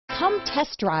Come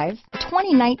test drive the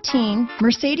 2019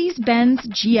 Mercedes-Benz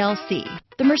GLC.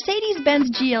 The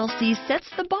Mercedes-Benz GLC sets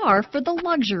the bar for the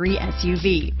luxury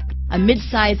SUV. A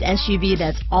midsize SUV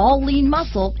that's all lean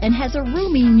muscle and has a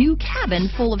roomy new cabin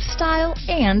full of style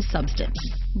and substance.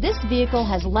 This vehicle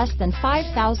has less than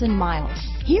 5,000 miles.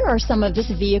 Here are some of this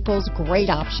vehicle's great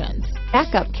options: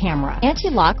 backup camera,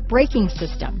 anti-lock braking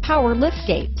system, power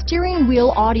liftgate, steering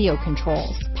wheel audio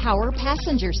controls, power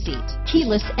passenger seat,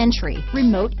 keyless entry,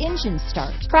 remote engine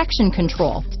start, traction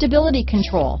control, stability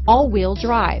control, all-wheel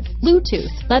drive,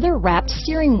 Bluetooth, leather-wrapped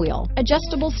steering wheel,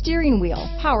 adjustable steering wheel,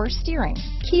 power steering,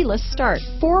 keyless start,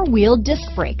 four-wheel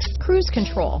disc brakes, cruise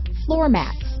control, floor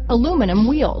mats, aluminum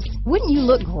wheels. Wouldn't you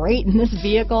look great in this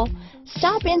vehicle?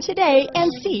 Stop in today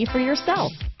and see for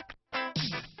yourself.